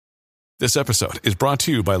This episode is brought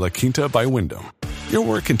to you by La Quinta by Wyndham. Your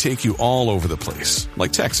work can take you all over the place,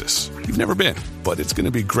 like Texas. You've never been, but it's going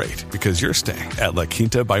to be great because you're staying at La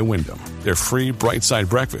Quinta by Wyndham. Their free Bright Side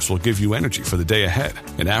breakfast will give you energy for the day ahead.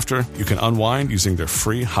 And after, you can unwind using their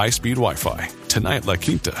free high-speed Wi-Fi. Tonight, La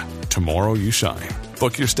Quinta. Tomorrow, you shine.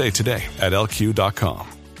 Book your stay today at LQ.com.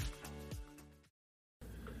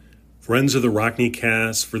 Friends of the Rockney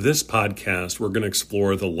Cast, for this podcast, we're going to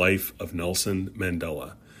explore the life of Nelson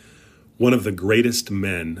Mandela, one of the greatest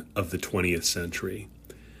men of the 20th century.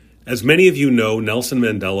 As many of you know, Nelson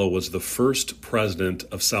Mandela was the first president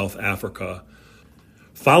of South Africa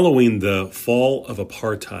following the fall of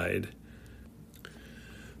apartheid,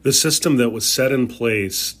 the system that was set in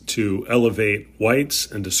place to elevate whites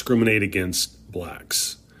and discriminate against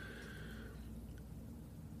blacks.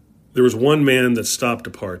 There was one man that stopped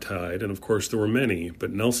apartheid, and of course there were many,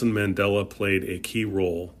 but Nelson Mandela played a key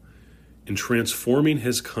role in transforming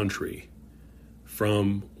his country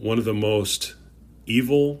from one of the most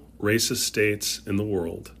evil, racist states in the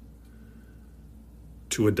world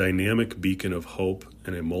to a dynamic beacon of hope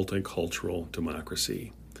and a multicultural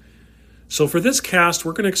democracy. So for this cast,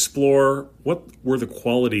 we're going to explore what were the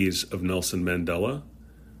qualities of Nelson Mandela,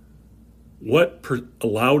 what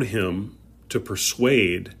allowed him to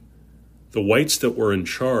persuade the whites that were in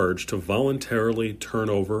charge to voluntarily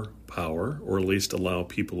turn over power, or at least allow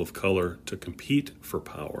people of color to compete for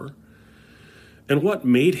power, and what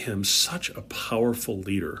made him such a powerful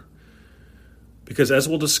leader. Because as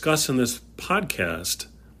we'll discuss in this podcast,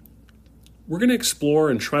 we're going to explore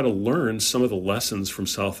and try to learn some of the lessons from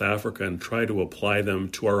South Africa and try to apply them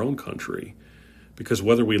to our own country. Because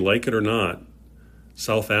whether we like it or not,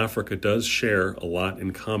 South Africa does share a lot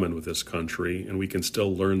in common with this country, and we can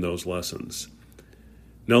still learn those lessons.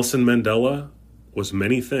 Nelson Mandela was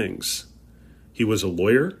many things. He was a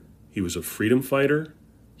lawyer, he was a freedom fighter,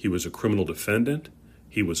 he was a criminal defendant,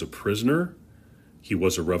 he was a prisoner, he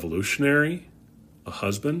was a revolutionary, a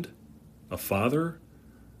husband, a father.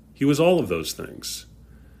 He was all of those things.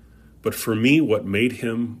 But for me, what made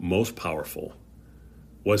him most powerful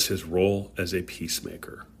was his role as a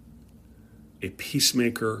peacemaker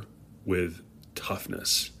with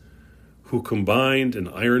toughness, who combined an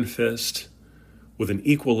iron fist with an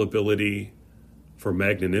equal ability for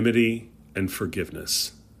magnanimity and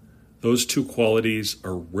forgiveness. Those two qualities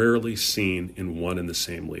are rarely seen in one and the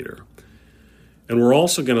same leader. And we're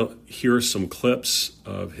also going to hear some clips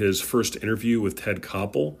of his first interview with Ted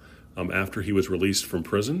Koppel after he was released from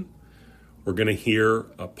prison. We're going to hear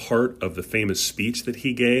a part of the famous speech that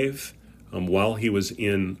he gave while he was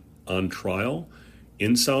on trial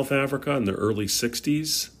in South Africa in the early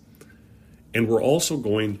 60s. And we're also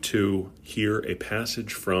going to hear a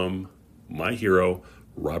passage from my hero,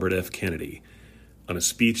 Robert F. Kennedy, on a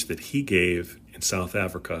speech that he gave in South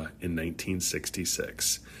Africa in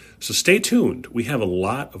 1966. So stay tuned. We have a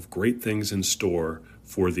lot of great things in store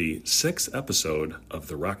for the 6th episode of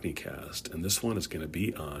the Rockney Cast, and this one is going to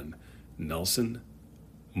be on Nelson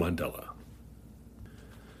Mandela.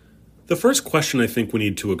 The first question I think we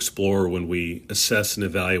need to explore when we assess and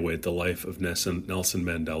evaluate the life of Nelson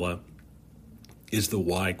Mandela is the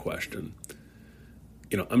why question.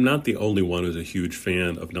 I'm not the only one who's a huge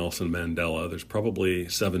fan of Nelson Mandela. There's probably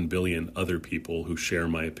 7 billion other people who share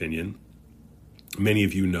my opinion. Many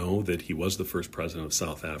of you know that he was the first president of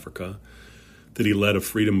South Africa, that he led a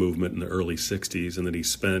freedom movement in the early 60s, and that he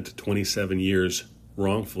spent 27 years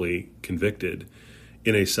wrongfully convicted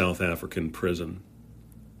in a South African prison.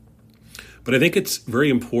 But I think it's very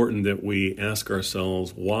important that we ask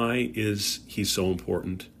ourselves, why is he so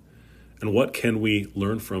important? And what can we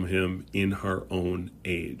learn from him in our own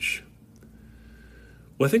age?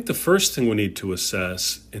 Well, I think the first thing we need to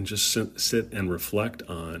assess and just sit and reflect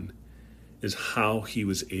on is how he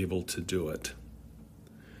was able to do it.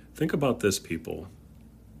 Think about this, people.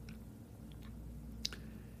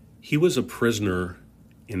 He was a prisoner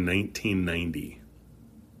in 1990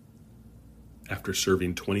 after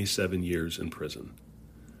serving 27 years in prison.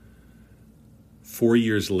 4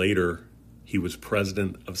 years later, he was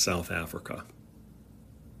president of South Africa.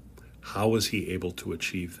 How was he able to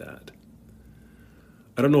achieve that?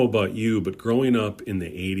 I don't know about you, but growing up in the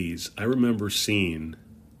 80s, I remember seeing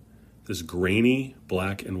this grainy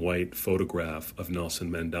black and white photograph of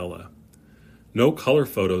Nelson Mandela. No color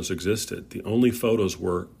photos existed. The only photos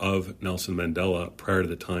were of Nelson Mandela prior to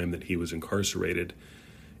the time that he was incarcerated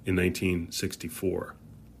in 1964.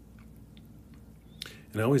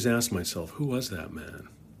 And I always asked myself, who was that man?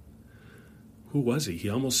 Who was he? He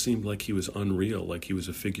almost seemed like he was unreal, like he was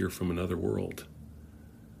a figure from another world.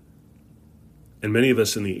 And many of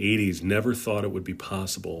us in the 80s never thought it would be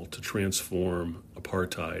possible to transform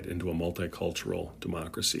apartheid into a multicultural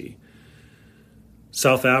democracy.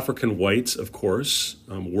 South African whites, of course,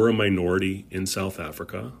 were a minority in South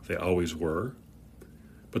Africa. They always were.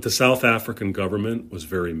 But the South African government was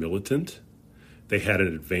very militant. They had an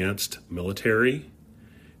advanced military.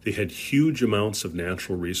 They had huge amounts of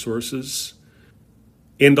natural resources.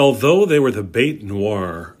 And although they were the bête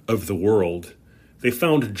noire of the world, they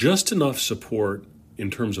found just enough support in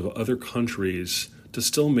terms of other countries to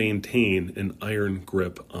still maintain an iron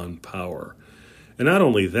grip on power. And not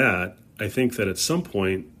only that, I think that at some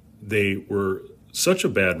point they were such a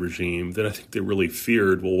bad regime that I think they really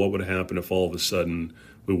feared, well, what would happen if all of a sudden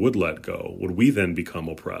we would let go? Would we then become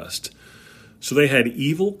oppressed? So they had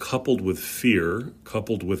evil coupled with fear,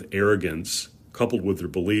 coupled with arrogance, coupled with their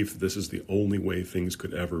belief that this is the only way things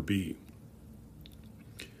could ever be.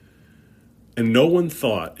 And no one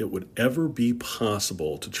thought it would ever be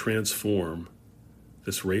possible to transform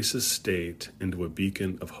this racist state into a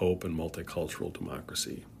beacon of hope and multicultural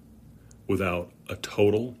democracy without a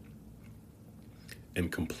total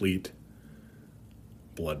and complete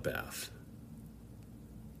bloodbath.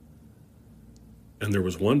 And there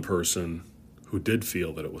was one person who did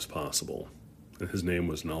feel that it was possible, and his name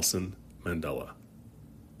was Nelson Mandela.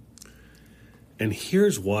 And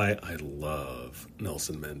here's why I love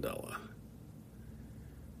Nelson Mandela.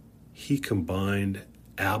 He combined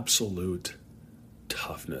absolute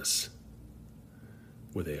toughness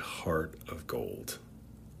with a heart of gold.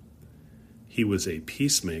 He was a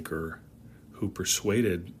peacemaker who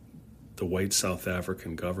persuaded the white South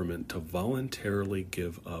African government to voluntarily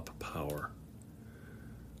give up power.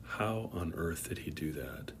 How on earth did he do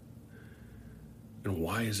that? And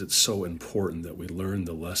why is it so important that we learn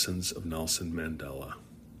the lessons of Nelson Mandela?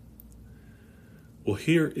 Well,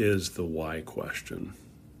 here is the why question.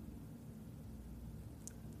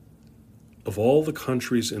 Of all the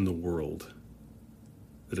countries in the world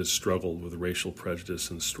that has struggled with racial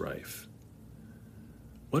prejudice and strife,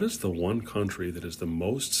 what is the one country that is the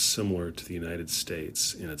most similar to the United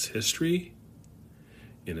States in its history,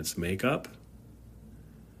 in its makeup,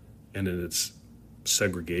 and in its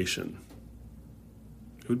segregation?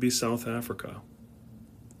 It would be South Africa.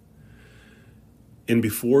 And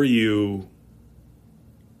before you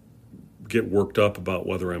get worked up about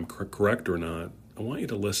whether I'm correct or not, I want you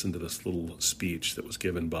to listen to this little speech that was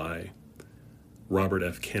given by Robert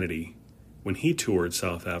F. Kennedy when he toured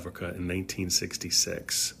South Africa in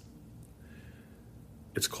 1966.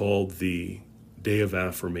 It's called the Day of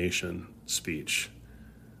Affirmation speech.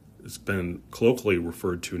 It's been colloquially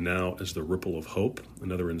referred to now as the Ripple of Hope,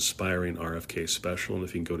 another inspiring RFK special, and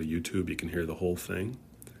if you can go to YouTube, you can hear the whole thing.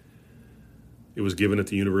 It was given at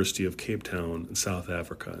the University of Cape Town in South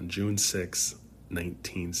Africa on June 6,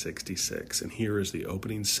 1966, and here is the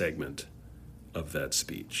opening segment of that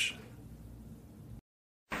speech.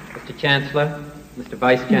 Mr. Chancellor, Mr.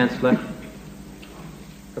 Vice Chancellor,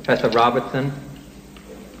 Professor Robertson,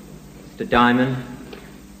 Mr. Diamond,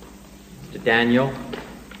 Mr. Daniel,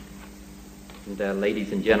 and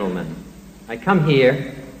ladies and gentlemen, I come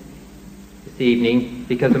here this evening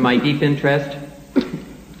because of my deep interest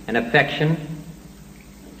and affection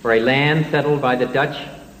for a land settled by the Dutch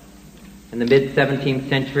in the mid-17th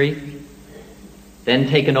century, then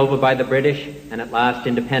taken over by the British and at last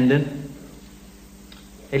independent.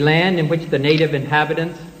 A land in which the native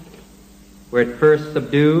inhabitants were at first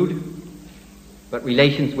subdued, but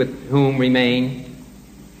relations with whom remain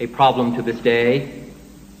a problem to this day.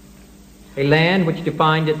 A land which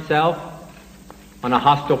defined itself on a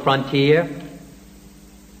hostile frontier.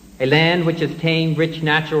 A land which has tamed rich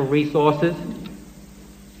natural resources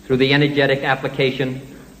through the energetic application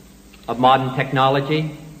of modern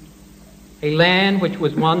technology. A land which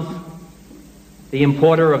was once the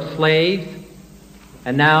importer of slaves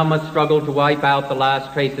and now must struggle to wipe out the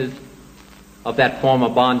last traces of that form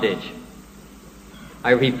of bondage.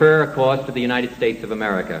 I refer, of course, to the United States of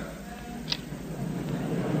America.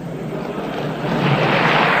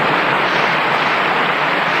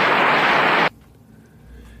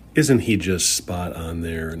 Isn't he just spot on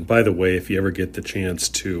there? And by the way, if you ever get the chance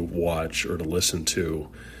to watch or to listen to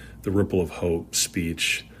the Ripple of Hope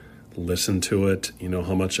speech, listen to it. You know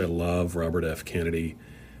how much I love Robert F. Kennedy.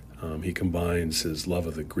 He combines his love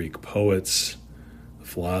of the Greek poets, the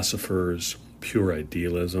philosophers, pure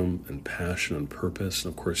idealism and passion and purpose.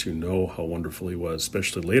 And of course, you know how wonderful he was,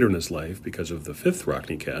 especially later in his life because of the fifth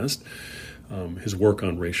Rockneycast, his work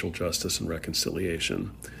on racial justice and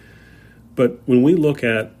reconciliation. But when we look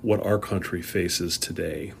at what our country faces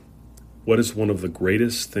today, what is one of the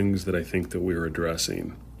greatest things that I think that we're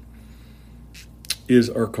addressing? is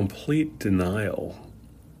our complete denial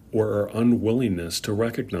or our unwillingness to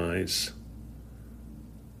recognize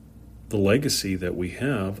the legacy that we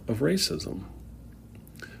have of racism.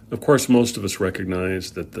 Of course, most of us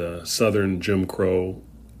recognize that the Southern Jim Crow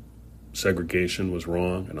segregation was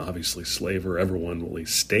wrong, and obviously slavery, everyone will at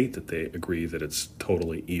least state that they agree that it's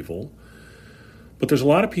totally evil. But there's a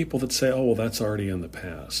lot of people that say, oh, well, that's already in the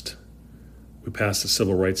past. We passed the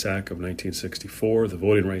Civil Rights Act of 1964, the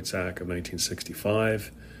Voting Rights Act of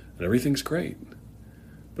 1965, and everything's great.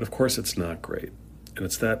 But of course it's not great. And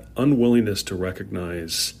it's that unwillingness to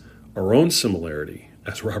recognize our own similarity,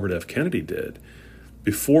 as Robert F. Kennedy did.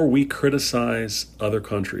 Before we criticize other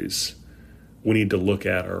countries, we need to look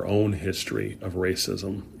at our own history of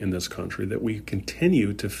racism in this country that we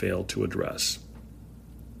continue to fail to address.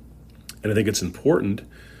 And I think it's important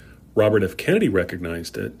Robert F. Kennedy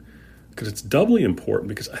recognized it, because it's doubly important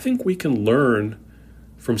because I think we can learn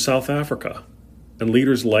from South Africa and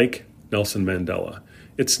leaders like Nelson Mandela.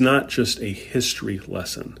 It's not just a history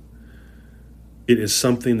lesson. It is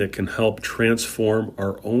something that can help transform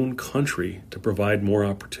our own country to provide more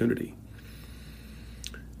opportunity.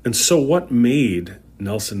 And so what made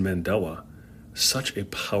Nelson Mandela such a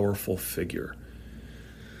powerful figure?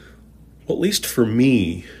 Well, at least for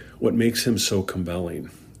me, what makes him so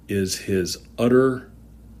compelling is his utter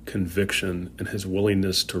conviction and his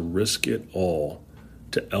willingness to risk it all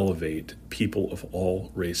to elevate people of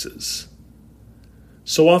all races.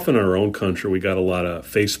 So often in our own country, we got a lot of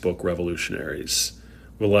Facebook revolutionaries.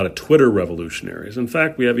 We have a lot of Twitter revolutionaries. In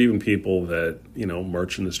fact, we have even people that,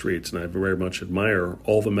 march in the streets, and I very much admire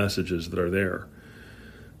all the messages that are there.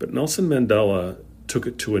 But Nelson Mandela took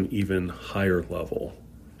it to an even higher level.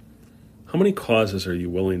 How many causes are you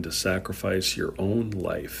willing to sacrifice your own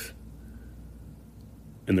life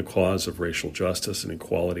in the cause of racial justice and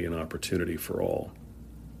equality and opportunity for all?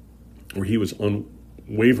 Where he was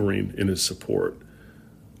unwavering in his support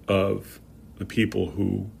of the people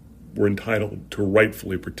who were entitled to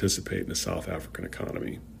rightfully participate in the South African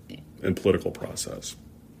economy and political process.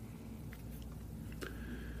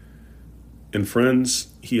 And friends,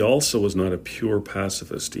 he also was not a pure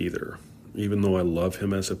pacifist either, even though I love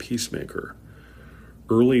him as a peacemaker.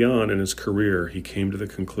 Early on in his career, he came to the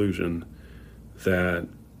conclusion that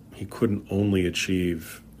he couldn't only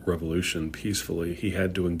achieve revolution peacefully, he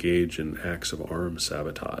had to engage in acts of armed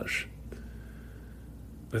sabotage.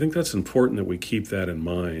 I think that's important that we keep that in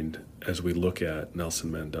mind as we look at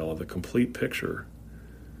Nelson Mandela, the complete picture.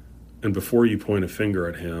 And before you point a finger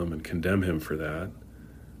at him and condemn him for that,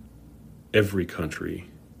 every country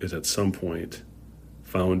is at some point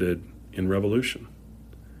founded in revolution.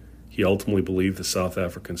 He ultimately believed the South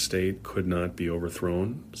African state could not be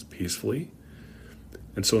overthrown peacefully.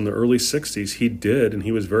 And so in the early 60s, he did, and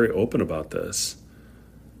he was very open about this,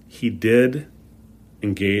 he did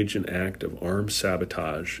engage in act of armed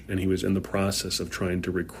sabotage, and he was in the process of trying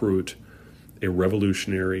to recruit a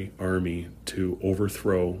revolutionary army to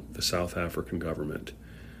overthrow the South African government.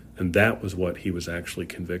 And that was what he was actually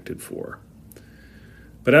convicted for.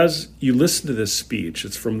 But as you listen to this speech,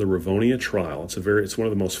 it's from the Rivonia trial. It's one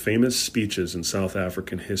of the most famous speeches in South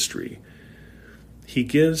African history. He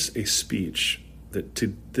gives a speech that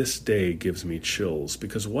to this day gives me chills,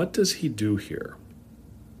 because what does he do here?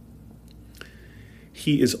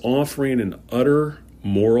 He is offering an utter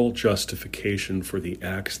moral justification for the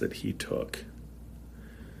acts that he took.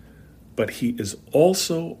 But he is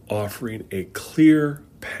also offering a clear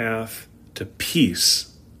path to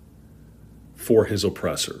peace for his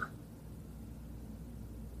oppressor,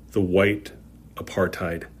 the white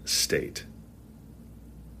apartheid state.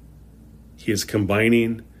 He is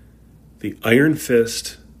combining the iron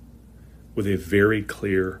fist with a very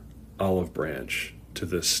clear olive branch to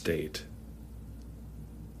this state.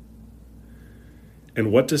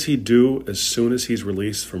 And what does he do as soon as he's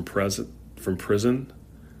released from prison?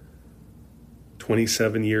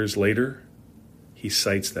 27 years later, he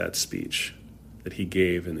cites that speech that he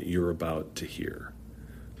gave and that you're about to hear.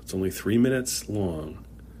 It's only 3 minutes long.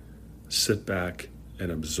 Sit back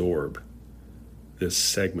and absorb this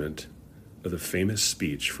segment of the famous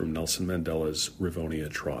speech from Nelson Mandela's Rivonia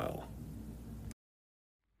trial.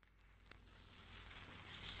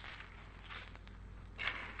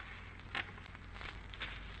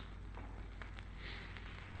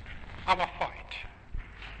 Our fight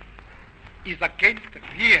is against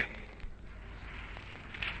real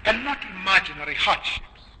and not imaginary hardships,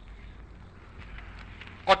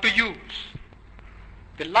 or to use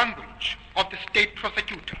the language of the state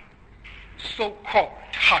prosecutor, so-called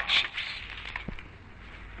hardships.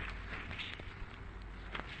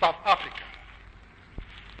 South Africa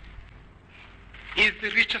is the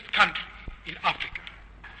richest country in Africa.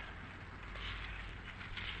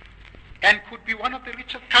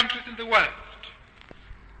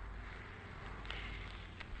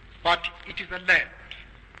 but it is a land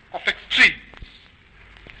of extremes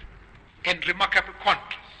and remarkable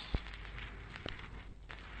contrasts.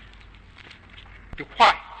 The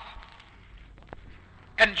whites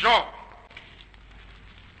enjoy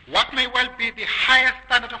what may well be the highest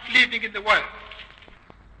standard of living in the world,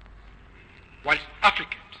 whilst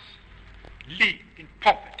Africans live in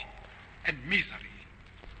poverty and misery.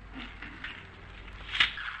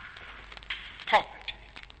 Poverty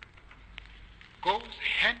goes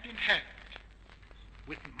hand in hand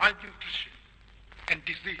with malnutrition and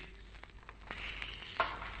disease.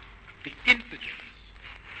 The incidence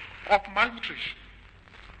of malnutrition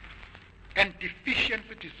and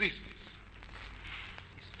deficiency diseases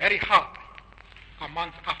is very high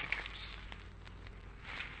amongst Africans.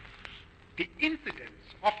 The incidence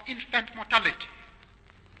of infant mortality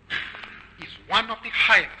is one of the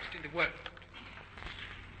highest in the world.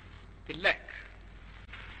 The lack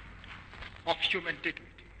of human dignity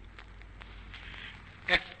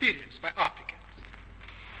experienced by Africans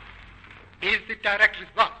is the direct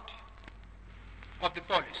result of the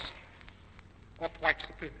policy of white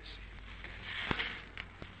supremacy.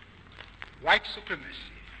 White supremacy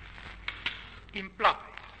implies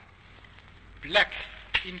black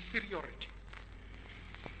inferiority.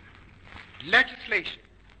 Legislation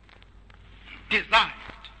designed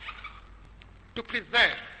to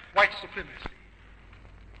preserve white supremacy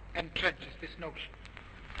entrenches this notion.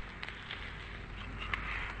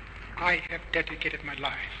 I have dedicated my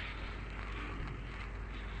life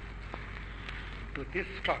to this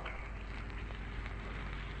struggle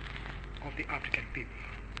of the African people.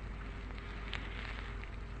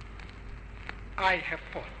 I have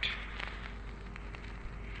fought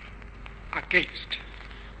against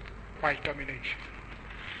white domination,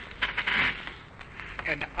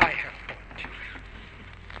 and I have fought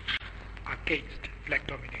against black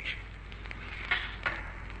domination.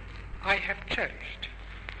 I have cherished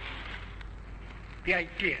the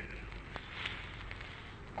idea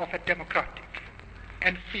of a democratic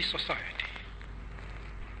and free society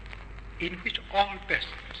in which all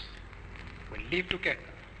persons will live together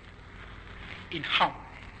in harmony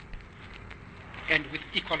and with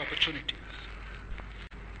equal opportunities.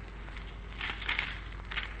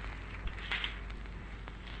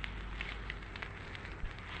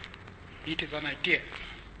 It is an idea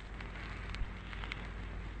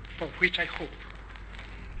for which I hope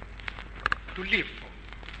to live for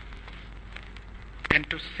and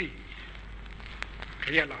to see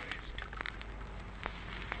realized.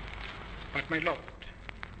 But my Lord,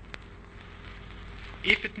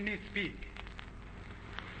 if it needs be,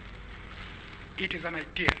 it is an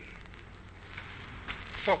ideal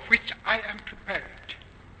for which I am prepared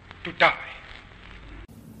to die.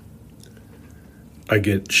 I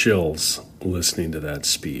get chills listening to that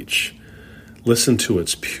speech. Listen to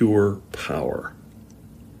its pure power.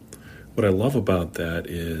 What I love about that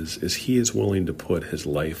is he is willing to put his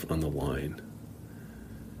life on the line.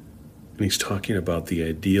 And he's talking about the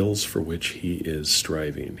ideals for which he is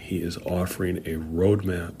striving. He is offering a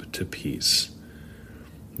roadmap to peace.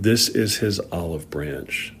 This is his olive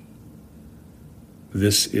branch.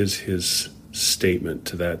 This is his statement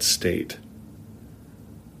to that state,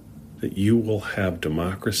 that you will have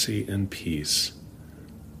democracy and peace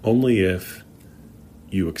only if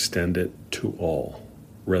you extend it to all,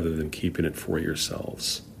 rather than keeping it for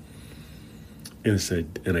yourselves. And it's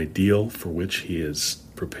an ideal for which he is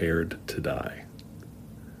prepared to die.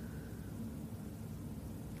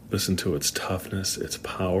 Listen to its toughness, its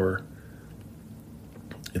power,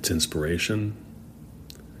 its inspiration.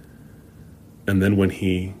 And then when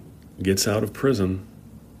he gets out of prison,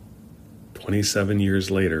 27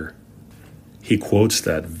 years later, he quotes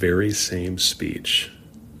that very same speech.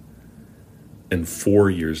 And 4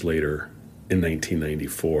 years later, in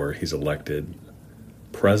 1994, he's elected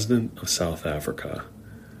President of South Africa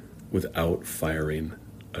without firing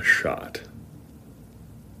a shot.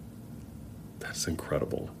 That's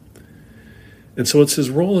incredible. And so it's his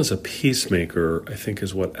role as a peacemaker, I think,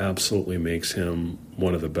 is what absolutely makes him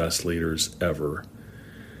one of the best leaders ever.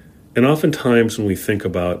 And oftentimes when we think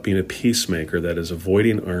about being a peacemaker, that is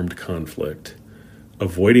avoiding armed conflict,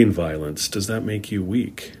 avoiding violence, does that make you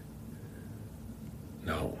weak?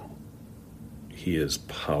 No. He is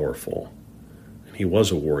powerful. And he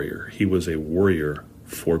was a warrior. He was a warrior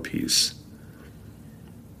for peace.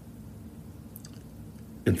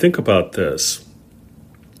 And think about this.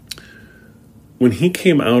 When he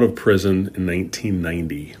came out of prison in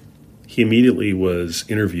 1990, he immediately was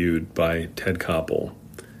interviewed by Ted Koppel.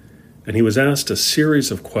 And he was asked a series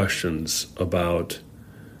of questions about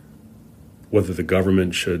whether the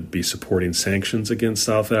government should be supporting sanctions against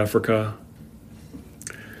South Africa.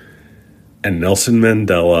 And Nelson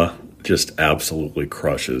Mandela just absolutely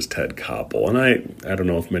crushes Ted Koppel. And I don't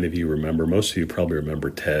know if many of you remember, most of you probably remember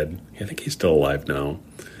Ted. I think he's still alive now.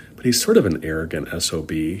 But he's sort of an arrogant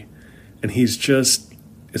SOB. And it's just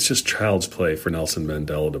child's play for Nelson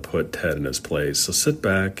Mandela to put Ted in his place. So sit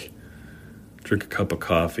back, drink a cup of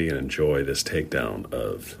coffee, and enjoy this takedown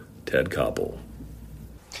of Ted Koppel.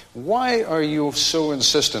 Why are you so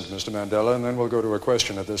insistent, Mr. Mandela, and then we'll go to a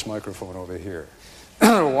question at this microphone over here.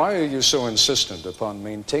 Why are you so insistent upon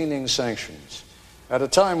maintaining sanctions at a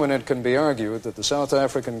time when it can be argued that the South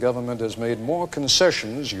African government has made more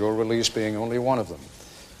concessions, your release being only one of them,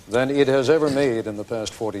 than it has ever made in the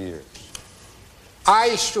past 40 years?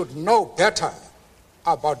 I should know better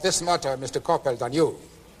about this matter, Mr. Koppel, than you.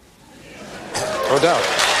 No doubt.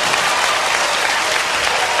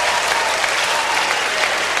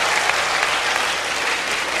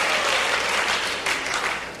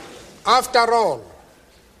 After all,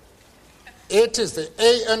 it is the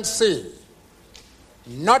ANC,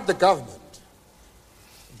 not the government,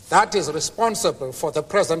 that is responsible for the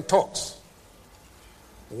present talks.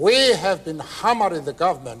 We have been hammering the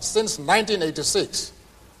government since 1986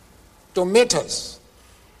 to meet us,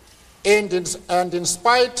 and in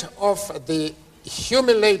spite of the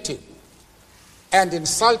humiliating and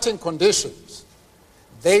insulting conditions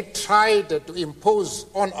they tried to impose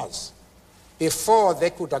on us before they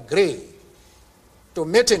could agree to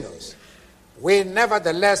meeting us, we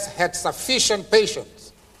nevertheless had sufficient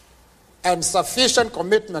patience and sufficient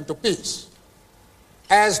commitment to peace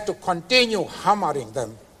as to continue hammering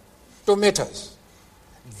them to meet us.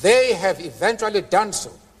 They have eventually done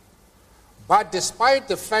so, but despite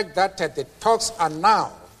the fact that the talks are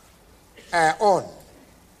now on,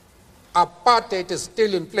 apartheid is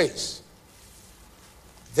still in place.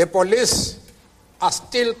 The police are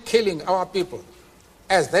still killing our people,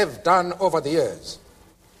 as they've done over the years.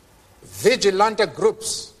 Vigilante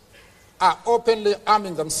groups are openly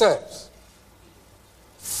arming themselves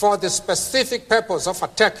for the specific purpose of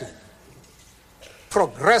attacking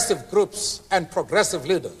progressive groups and progressive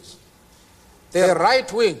leaders. The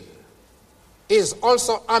right wing is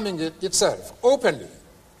also arming itself openly,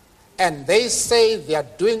 and they say they are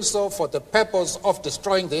doing so for the purpose of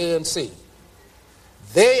destroying the ANC.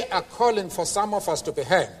 They are calling for some of us to be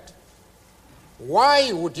hanged.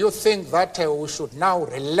 Why would you think that we should now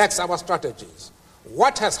relax our strategies?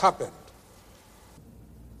 What has happened?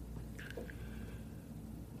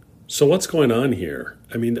 So what's going on here?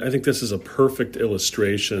 I mean, I think this is a perfect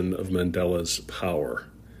illustration of Mandela's power.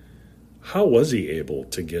 How was he able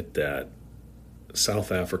to get that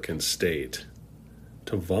South African state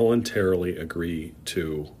to voluntarily agree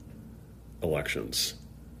to elections?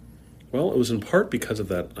 Well, it was in part because of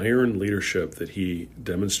that iron leadership that he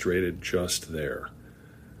demonstrated just there.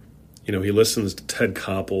 You know, he listens to Ted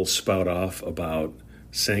Koppel spout off about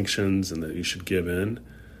sanctions and that you should give in,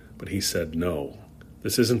 but he said, no,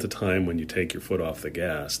 this isn't the time when you take your foot off the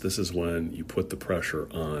gas. This is when you put the pressure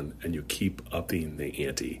on and you keep upping the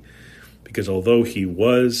ante. Because although he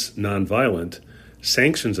was nonviolent,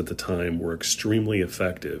 sanctions at the time were extremely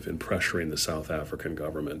effective in pressuring the South African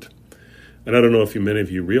government. And I don't know if many of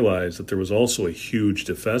you realize that there was also a huge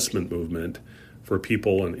divestment movement for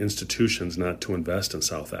people and institutions not to invest in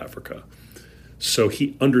South Africa. So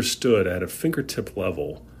he understood at a fingertip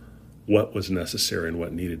level what was necessary and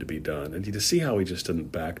what needed to be done. And you see how he just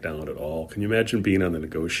didn't back down at all. Can you imagine being on the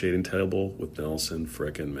negotiating table with Nelson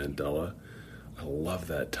frickin' Mandela? I love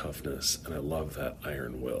that toughness and I love that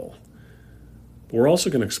iron will. But we're also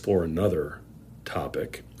going to explore another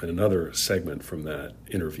topic and another segment from that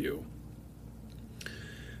interview.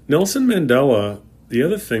 Nelson Mandela, the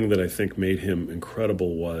other thing that I think made him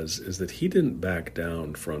incredible is that he didn't back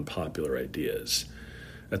down for unpopular ideas.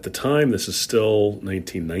 At the time, this is still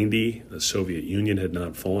 1990. The Soviet Union had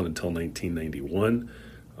not fallen until 1991.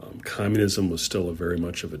 Communism was still very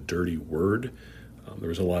much of a dirty word. There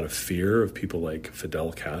was a lot of fear of people like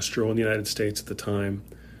Fidel Castro in the United States at the time.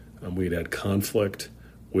 We had conflict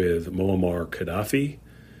with Muammar Gaddafi,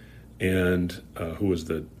 and who was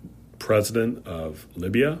the president of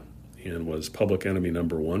Libya and was public enemy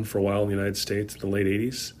number one for a while in the United States in the late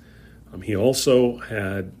 80s. He also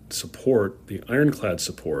had support, the ironclad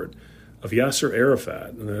support, of Yasser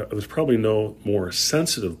Arafat. And there was probably no more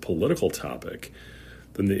sensitive political topic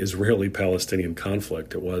than the Israeli-Palestinian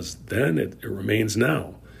conflict. It was then, it remains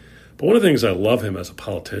now. But one of the things I love him as a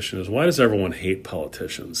politician is why does everyone hate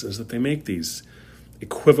politicians? Is that they make these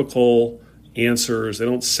equivocal answers. They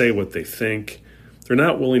don't say what they think. They're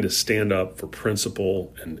not willing to stand up for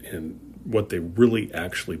principle and what they really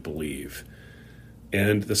actually believe.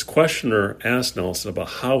 And this questioner asked Nelson about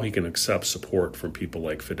how he can accept support from people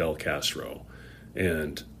like Fidel Castro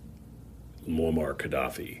and Muammar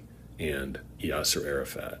Gaddafi and Yasser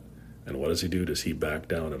Arafat. And what does he do? Does he back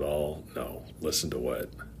down at all? No. Listen to what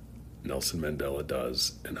Nelson Mandela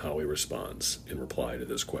does and how he responds in reply to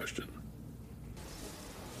this question.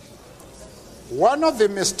 One of the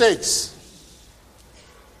mistakes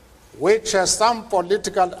which some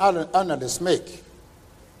political analysts make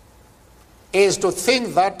is to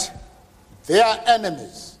think that their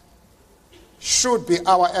enemies should be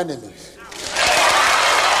our enemies.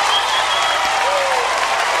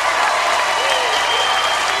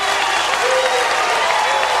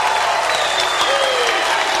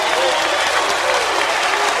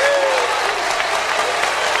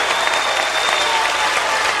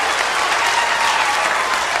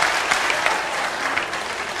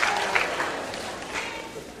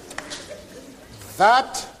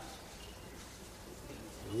 That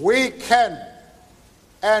we can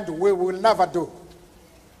and we will never do.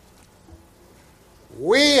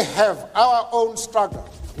 We have our own struggle,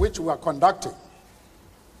 which we are conducting.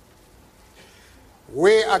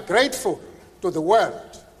 We are grateful to the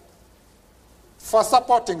world for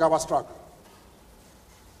supporting our struggle.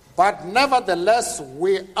 But nevertheless,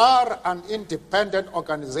 we are an independent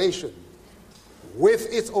organization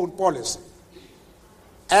with its own policy.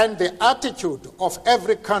 And the attitude of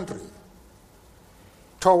every country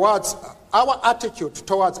towards, our attitude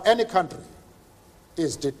towards any country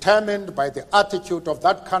is determined by the attitude of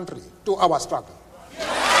that country to our struggle.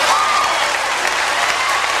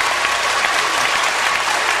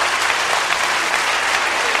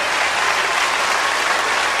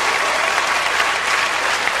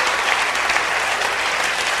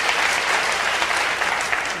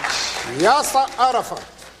 Yasser Arafat,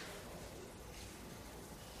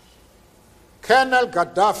 Colonel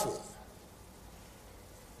Gaddafi,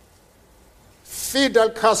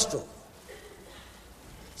 Fidel Castro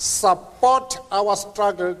support our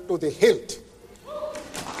struggle to the hilt.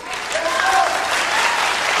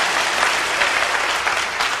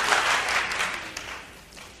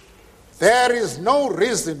 There is no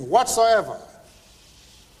reason whatsoever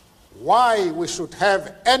why we should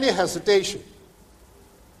have any hesitation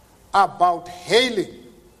about hailing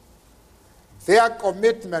their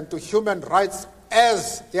commitment to human rights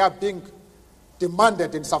as they are being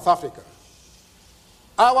demanded in South Africa.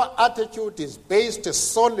 Our attitude is based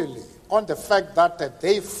solely on the fact that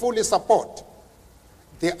they fully support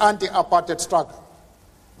the anti-apartheid struggle.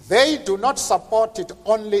 They do not support it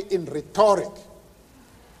only in rhetoric.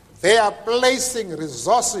 They are placing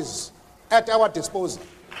resources at our disposal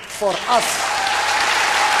for us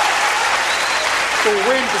to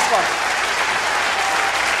win the struggle.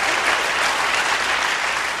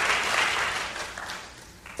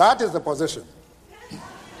 That is the position.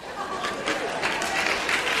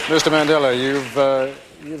 Mr. Mandela,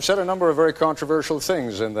 you've said a number of very controversial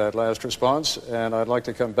things in that last response, and I'd like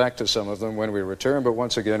to come back to some of them when we return, but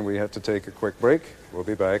once again, we have to take a quick break. We'll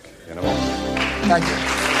be back in a moment. Thank you.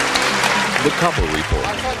 The Kabul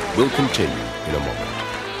Report will continue in a moment.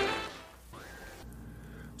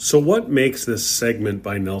 So what makes this segment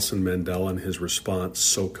by Nelson Mandela and his response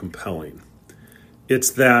so compelling? It's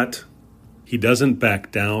that he doesn't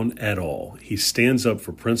back down at all. He stands up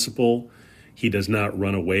for principle. He does not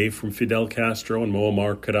run away from Fidel Castro and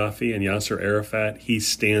Muammar Gaddafi and Yasser Arafat. He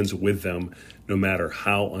stands with them no matter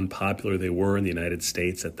how unpopular they were in the United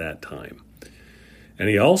States at that time. And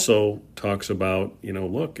he also talks about,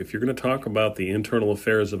 look, if you're going to talk about the internal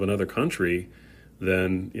affairs of another country,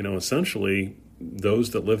 then, essentially those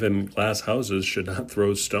that live in glass houses should not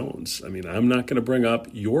throw stones. I mean, I'm not going to bring up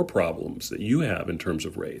your problems that you have in terms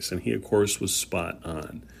of race. And he, of course, was spot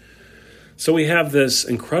on. So we have this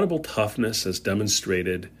incredible toughness as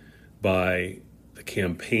demonstrated by the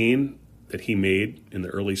campaign that he made in the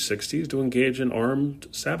early 60s to engage in armed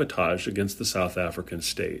sabotage against the South African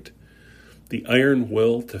state. The iron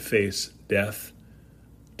will to face death,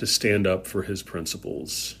 to stand up for his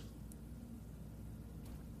principles.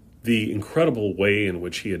 The incredible way in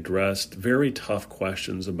which he addressed very tough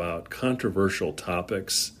questions about controversial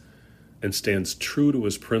topics and stands true to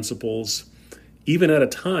his principles, even at a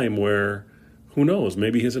time where, who knows,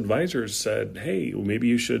 maybe his advisors said, hey, maybe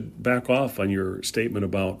you should back off on your statement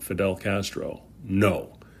about Fidel Castro.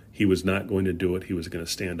 No, he was not going to do it. He was going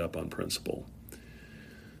to stand up on principle.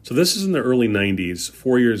 So this is in the early 90s.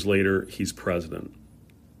 4 years later, he's president.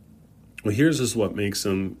 Well, here's what makes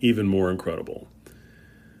him even more incredible.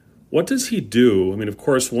 What does he do? I mean, of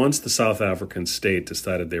course, once the South African state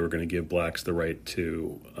decided they were going to give blacks the right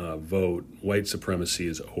to vote, white supremacy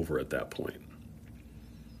is over at that point.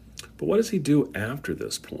 But what does he do after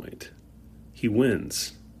this point? He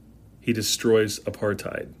wins. He destroys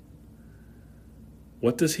apartheid.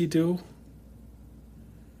 What does he do?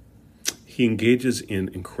 He engages in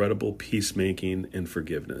incredible peacemaking and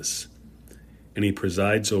forgiveness, and he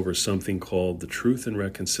presides over something called the Truth and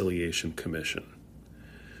Reconciliation Commission,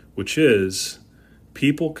 which is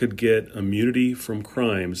people could get immunity from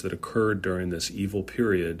crimes that occurred during this evil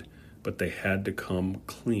period, but they had to come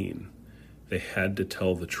clean. They had to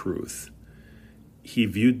tell the truth. He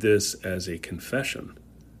viewed this as a confession.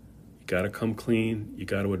 You got to come clean. You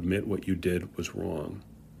got to admit what you did was wrong.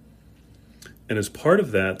 And as part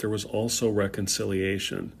of that, there was also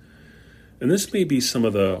reconciliation. And this may be some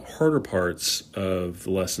of the harder parts of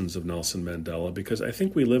the lessons of Nelson Mandela, because I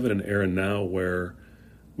think we live in an era now where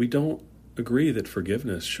we don't agree that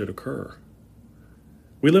forgiveness should occur.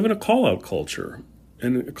 We live in a call-out culture,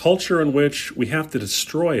 and a culture in which we have to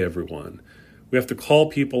destroy everyone. We have to call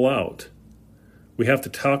people out. We have to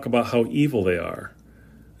talk about how evil they are.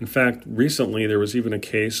 In fact, recently there was even a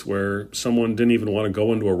case where someone didn't even want to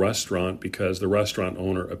go into a restaurant because the restaurant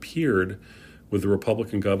owner appeared with the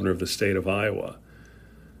Republican governor of the state of Iowa.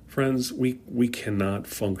 Friends, we cannot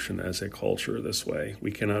function as a culture this way.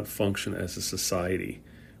 We cannot function as a society.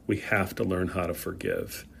 We have to learn how to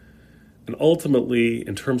forgive. And ultimately,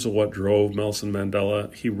 in terms of what drove Nelson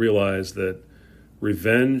Mandela, he realized that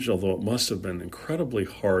revenge, although it must have been incredibly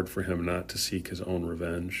hard for him not to seek his own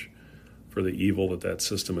revenge for the evil that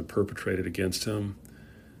system had perpetrated against him,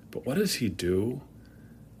 but what does he do?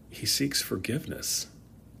 He seeks forgiveness,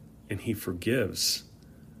 and he forgives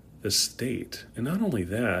the state. And not only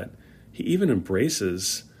that, he even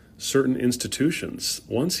embraces certain institutions.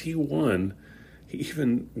 Once he won, he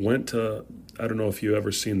even went to, I don't know if you've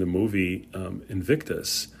ever seen the movie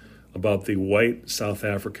Invictus, about the white South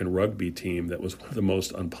African rugby team that was one of the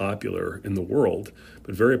most unpopular in the world,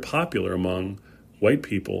 but very popular among white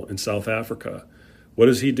people in South Africa. What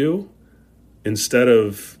does he do? Instead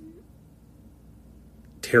of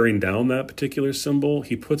tearing down that particular symbol,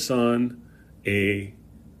 he puts on a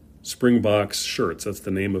Springboks shirts. That's the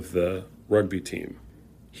name of the rugby team.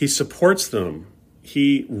 He supports them.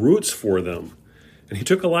 He roots for them. And he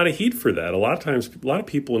took a lot of heat for that. A lot of times, a lot of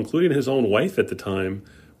people, including his own wife at the time,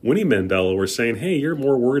 Winnie Mandela, were saying, hey, you're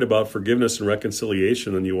more worried about forgiveness and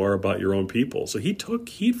reconciliation than you are about your own people. So he took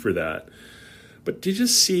heat for that. But did you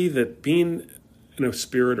see that being in a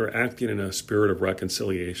spirit or acting in a spirit of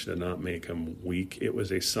reconciliation did not make him weak? It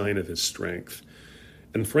was a sign of his strength.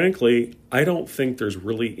 And frankly, I don't think there's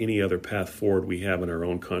really any other path forward we have in our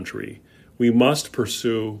own country. We must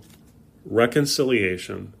pursue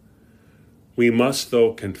reconciliation. We must,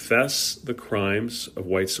 though, confess the crimes of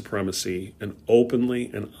white supremacy and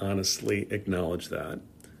openly and honestly acknowledge that.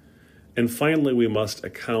 And finally, we must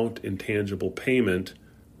account in tangible payment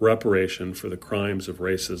reparation for the crimes of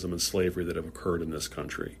racism and slavery that have occurred in this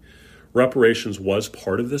country. Reparations was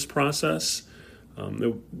part of this process.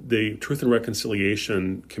 The Truth and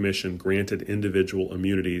Reconciliation Commission granted individual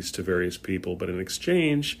immunities to various people, but in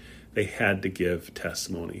exchange, they had to give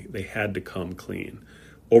testimony. They had to come clean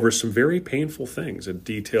over some very painful things. It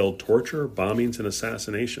detailed torture, bombings, and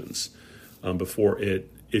assassinations before it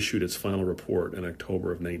issued its final report in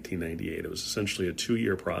October of 1998. It was essentially a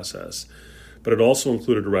 2-year process. But it also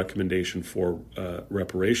included a recommendation for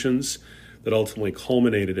reparations that ultimately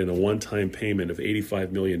culminated in a one-time payment of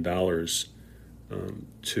 $85 million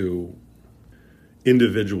to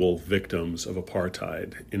individual victims of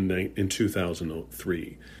apartheid in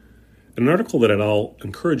 2003. An article that I'll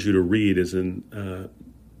encourage you to read is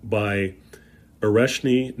by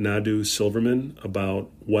Areshni Nadu Silverman about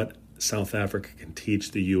what South Africa can teach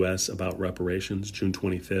the U.S. about reparations, June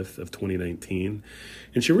 25th of 2019.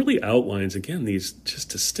 And she really outlines, again, these just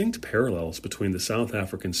distinct parallels between the South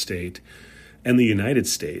African state and the United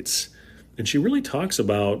States. And she really talks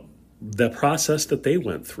about the process that they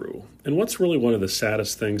went through. And what's really one of the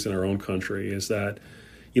saddest things in our own country is that,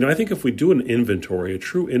 I think if we do an inventory, a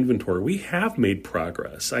true inventory, we have made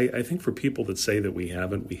progress. I think for people that say that we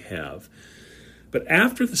haven't, we have. But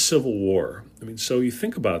after the Civil War, so you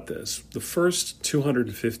think about this, the first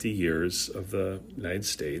 250 years of the United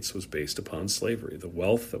States was based upon slavery. The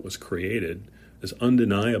wealth that was created is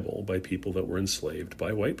undeniable by people that were enslaved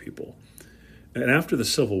by white people. And after the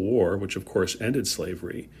Civil War, which of course ended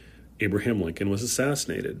slavery, Abraham Lincoln was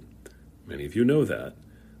assassinated. Many of you know that.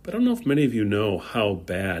 But I don't know if many of you know how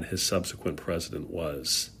bad his subsequent president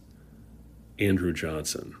was, Andrew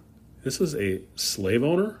Johnson. This is a slave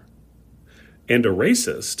owner and a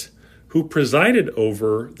racist who presided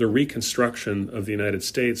over the reconstruction of the United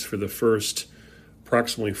States for the first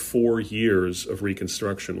approximately 4 years of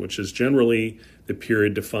Reconstruction, which is generally the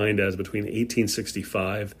period defined as between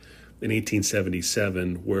 1865 and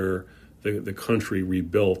 1877, where the country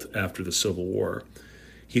rebuilt after the Civil War.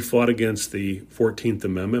 He fought against the 14th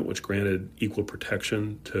Amendment, which granted equal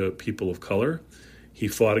protection to people of color. He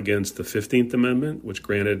fought against the 15th Amendment, which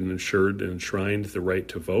granted and ensured and enshrined the right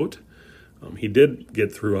to vote. He did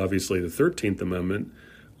get through, obviously, the 13th Amendment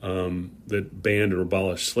that banned or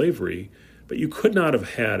abolished slavery, but you could not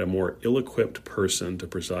have had a more ill-equipped person to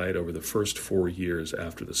preside over the first 4 years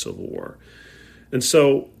after the Civil War. And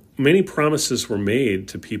so many promises were made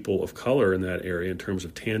to people of color in that area in terms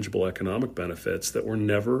of tangible economic benefits that were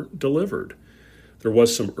never delivered. There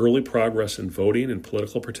was some early progress in voting and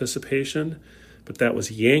political participation, but that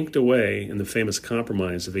was yanked away in the famous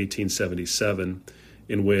Compromise of 1877,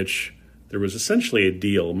 in which there was essentially a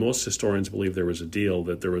deal. Most historians believe there was a deal,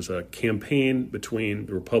 that there was a campaign between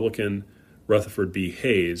the Republican Rutherford B.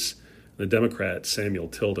 Hayes and the Democrat Samuel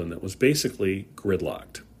Tilden that was basically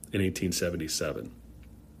gridlocked in 1877.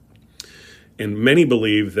 And many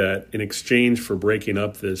believe that in exchange for breaking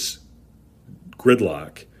up this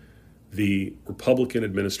gridlock, the Republican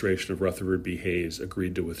administration of Rutherford B. Hayes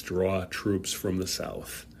agreed to withdraw troops from the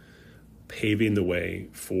South, paving the way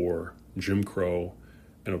for Jim Crow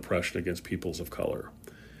and oppression against peoples of color.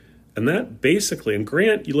 And that basically,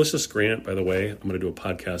 and Ulysses Grant, by the way, I'm going to do a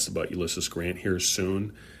podcast about Ulysses Grant here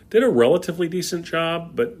soon, did a relatively decent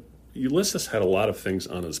job, but Ulysses had a lot of things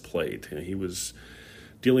on his plate. He was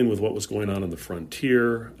dealing with what was going on the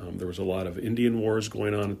frontier. There was a lot of Indian wars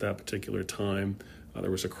going on at that particular time.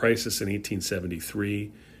 There was a crisis in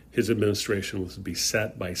 1873. His administration was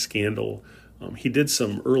beset by scandal. He did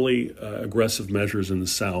some early aggressive measures in the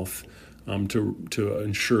South to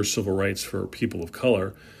ensure civil rights for people of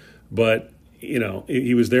color. But,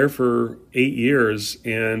 he was there for 8 years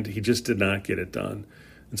and he just did not get it done.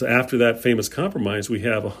 And so after that famous compromise, we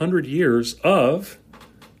have 100 years of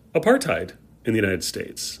apartheid in the United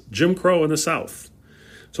States, Jim Crow in the South.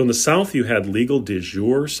 So in the South, you had legal de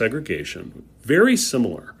jure segregation, very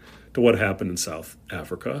similar to what happened in South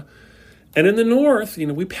Africa. And in the North,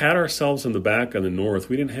 we pat ourselves on the back on the North.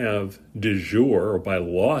 We didn't have de jure or by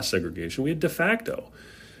law segregation. We had de facto.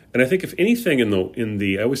 And I think if anything in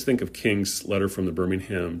the I always think of King's letter from the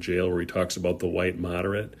Birmingham jail where he talks about the white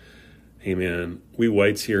moderate. Hey man, we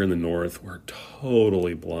whites here in the North, we're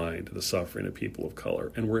totally blind to the suffering of people of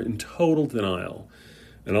color, and we're in total denial.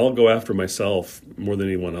 And I'll go after myself more than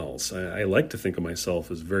anyone else. I like to think of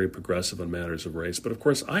myself as very progressive on matters of race, but of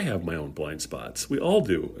course I have my own blind spots. We all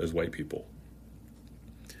do as white people.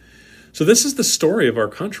 So this is the story of our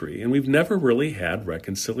country, and we've never really had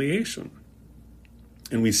reconciliation.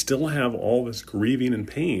 And we still have all this grieving and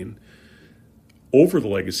pain over the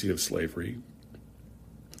legacy of slavery,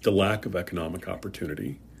 the lack of economic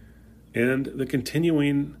opportunity, and the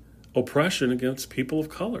continuing oppression against people of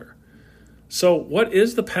color. So what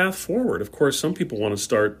is the path forward? Of course, some people want to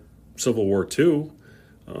start Civil War II,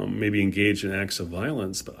 maybe engage in acts of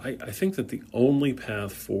violence, but I think that the only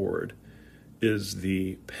path forward is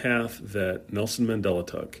the path that Nelson Mandela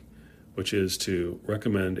took, which is to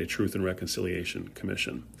recommend a Truth and Reconciliation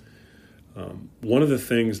Commission. One of the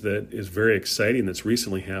things that is very exciting that's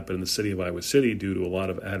recently happened in the city of Iowa City due to a lot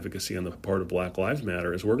of advocacy on the part of Black Lives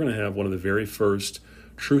Matter is we're going to have one of the very first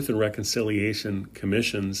Truth and Reconciliation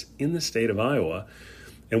Commissions in the state of Iowa,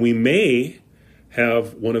 and we may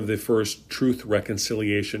have one of the first Truth,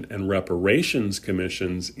 Reconciliation, and Reparations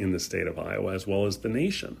Commissions in the state of Iowa, as well as the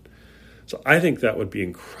nation. So I think that would be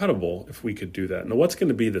incredible if we could do that. Now, what's going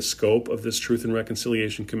to be the scope of this Truth and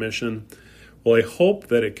Reconciliation Commission? Well, I hope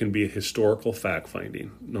that it can be a historical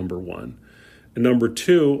fact-finding, number one. And number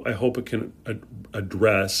two, I hope it can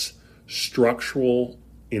address structural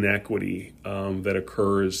inequity that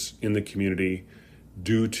occurs in the community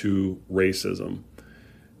due to racism.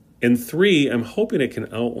 And three, I'm hoping it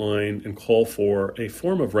can outline and call for a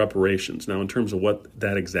form of reparations. Now, in terms of what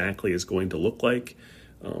that exactly is going to look like,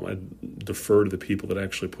 I defer to the people that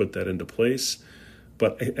actually put that into place.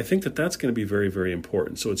 But I think that that's going to be very, very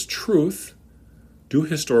important. So it's truth, do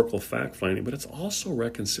historical fact-finding, but it's also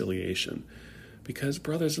reconciliation. Because,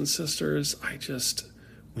 brothers and sisters,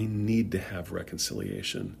 we need to have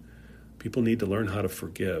reconciliation. People need to learn how to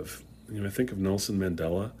forgive. I think of Nelson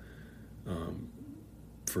Mandela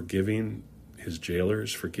forgiving his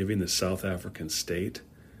jailers, forgiving the South African state.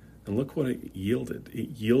 And look what it yielded.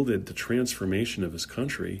 It yielded the transformation of his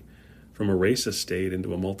country from a racist state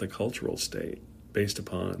into a multicultural state based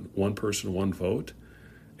upon one person, one vote.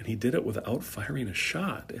 And he did it without firing a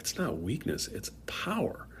shot. It's not weakness, it's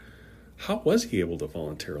power. How was he able to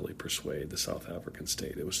voluntarily persuade the South African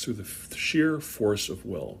state? It was through the sheer force of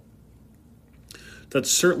will.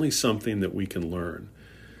 That's certainly something that we can learn.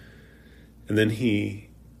 And then he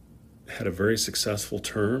had a very successful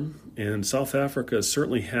term, and South Africa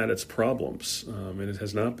certainly had its problems, and it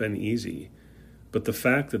has not been easy. But the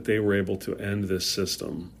fact that they were able to end this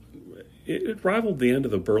system, it rivaled the end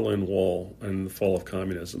of the Berlin Wall and the fall of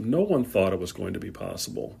communism. No one thought it was going to be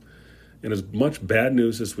possible. And as much bad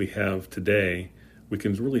news as we have today, we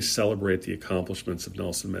can really celebrate the accomplishments of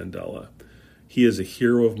Nelson Mandela. He is a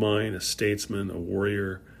hero of mine, a statesman, a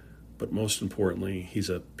warrior, but most importantly, he's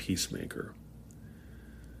a peacemaker.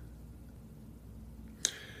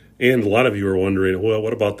 And a lot of you are wondering, well,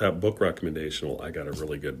 what about that book recommendation? Well, I got a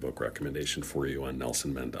really good book recommendation for you on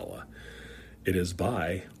Nelson Mandela. It is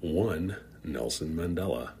by one Nelson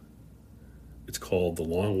Mandela. It's called The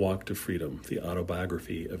Long Walk to Freedom, the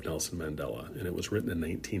autobiography of Nelson Mandela, and it was written in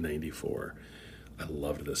 1994. I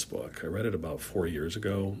loved this book. I read it about 4 years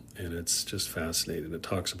ago, and it's just fascinating. It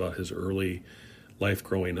talks about his early life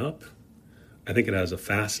growing up. I think it has a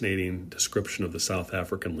fascinating description of the South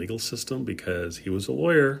African legal system because he was a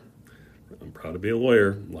lawyer. I'm proud to be a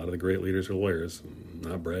lawyer. A lot of the great leaders are lawyers. I'm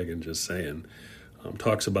not bragging, just saying.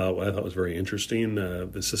 Talks about what I thought was very interesting,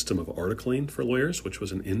 the system of articling for lawyers, which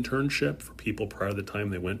was an internship for people prior to the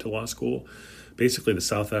time they went to law school. Basically, the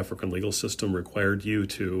South African legal system required you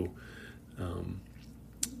to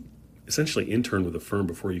essentially intern with a firm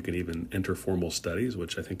before you can even enter formal studies,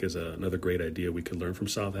 which I think is another great idea we could learn from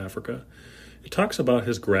South Africa. It talks about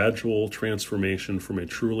his gradual transformation from a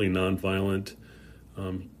truly nonviolent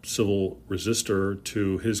civil resistor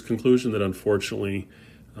to his conclusion that unfortunately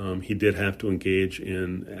he did have to engage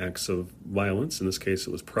in acts of violence. In this case,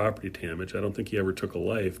 it was property damage. I don't think he ever took a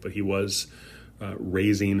life, but he was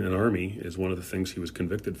raising an army is one of the things he was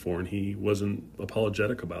convicted for, and he wasn't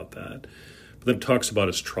apologetic about that. But then it talks about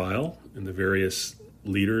his trial and the various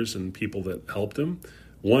leaders and people that helped him.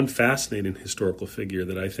 One fascinating historical figure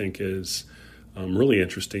that I think is really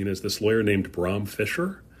interesting is this lawyer named Bram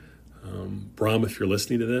Fischer. Bram, if you're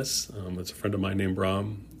listening to this, it's a friend of mine named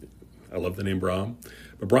Bram. I love the name Bram.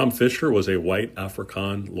 But Bram Fischer was a white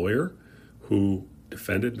Afrikaan lawyer who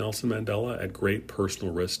defended Nelson Mandela at great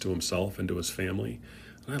personal risk to himself and to his family.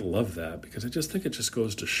 And I love that because I just think it just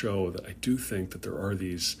goes to show that I do think that there are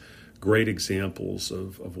these great examples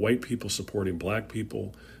of white people supporting black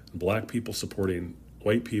people and black people supporting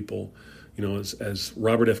white people. You know, as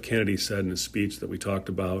Robert F. Kennedy said in his speech that we talked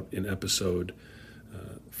about in episode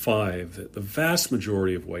 5, that the vast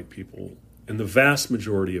majority of white people and the vast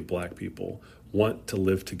majority of black people want to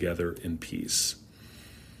live together in peace.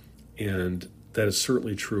 And that is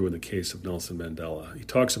certainly true in the case of Nelson Mandela. He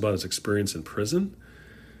talks about his experience in prison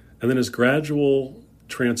and then his gradual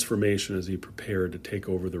transformation as he prepared to take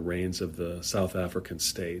over the reins of the South African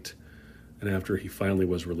state and after he finally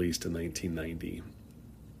was released in 1990.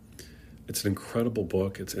 It's an incredible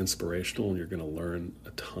book. It's inspirational, and you're going to learn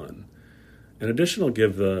a ton. In addition, I'll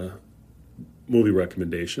give the movie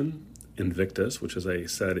recommendation, Invictus, which, as I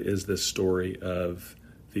said, is this story of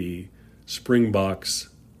the Springboks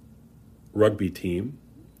rugby team,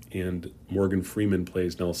 and Morgan Freeman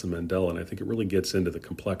plays Nelson Mandela, and I think it really gets into the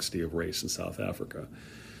complexity of race in South Africa.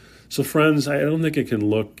 So, friends, I don't think it can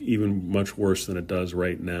look even much worse than it does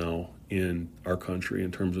right now in our country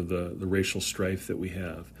in terms of the racial strife that we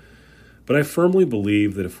have. But I firmly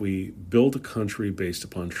believe that if we build a country based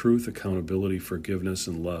upon truth, accountability, forgiveness,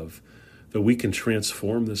 and love, that we can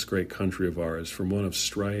transform this great country of ours from one of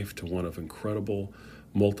strife to one of incredible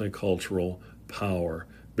multicultural power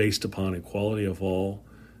based upon equality of all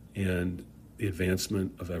and the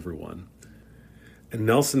advancement of everyone. And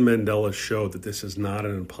Nelson Mandela showed that this is not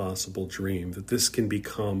an impossible dream, that this can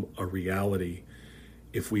become a reality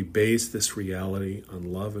if we base this reality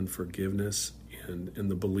on love and forgiveness and in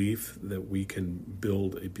the belief that we can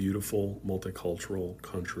build a beautiful multicultural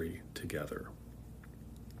country together.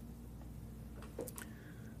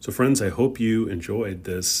 So friends, I hope you enjoyed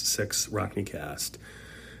this 6 Rockneycast.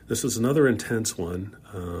 This was another intense one.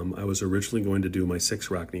 I was originally going to do my 6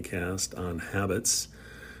 Rockneycast on habits.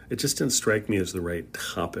 It just didn't strike me as the right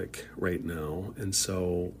topic right now. And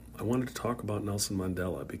so I wanted to talk about Nelson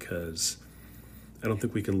Mandela because I don't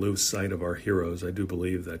think we can lose sight of our heroes. I do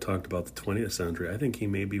believe that I talked about the 20th century. I think he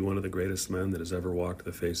may be one of the greatest men that has ever walked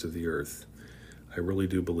the face of the earth. I really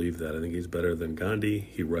do believe that. I think he's better than Gandhi.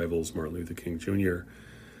 He rivals Martin Luther King Jr.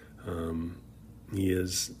 He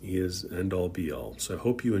is end all be all. So I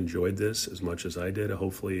hope you enjoyed this as much as I did.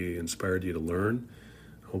 Hopefully it inspired you to learn.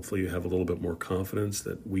 Hopefully you have a little bit more confidence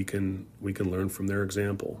that we can learn from their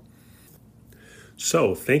example.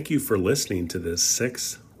 So thank you for listening to this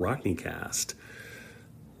 6 Rockneycast.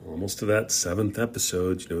 Almost to that 7th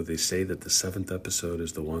episode. You know, they say that the 7th episode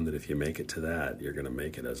is the one that if you make it to that, you're going to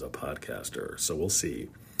make it as a podcaster. So we'll see.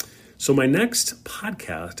 So my next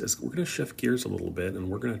podcast is, we're going to shift gears a little bit, and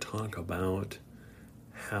we're going to talk about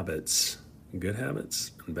habits, good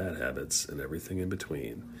habits and bad habits, and everything in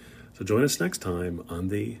between. So join us next time on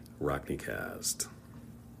the Rockneycast.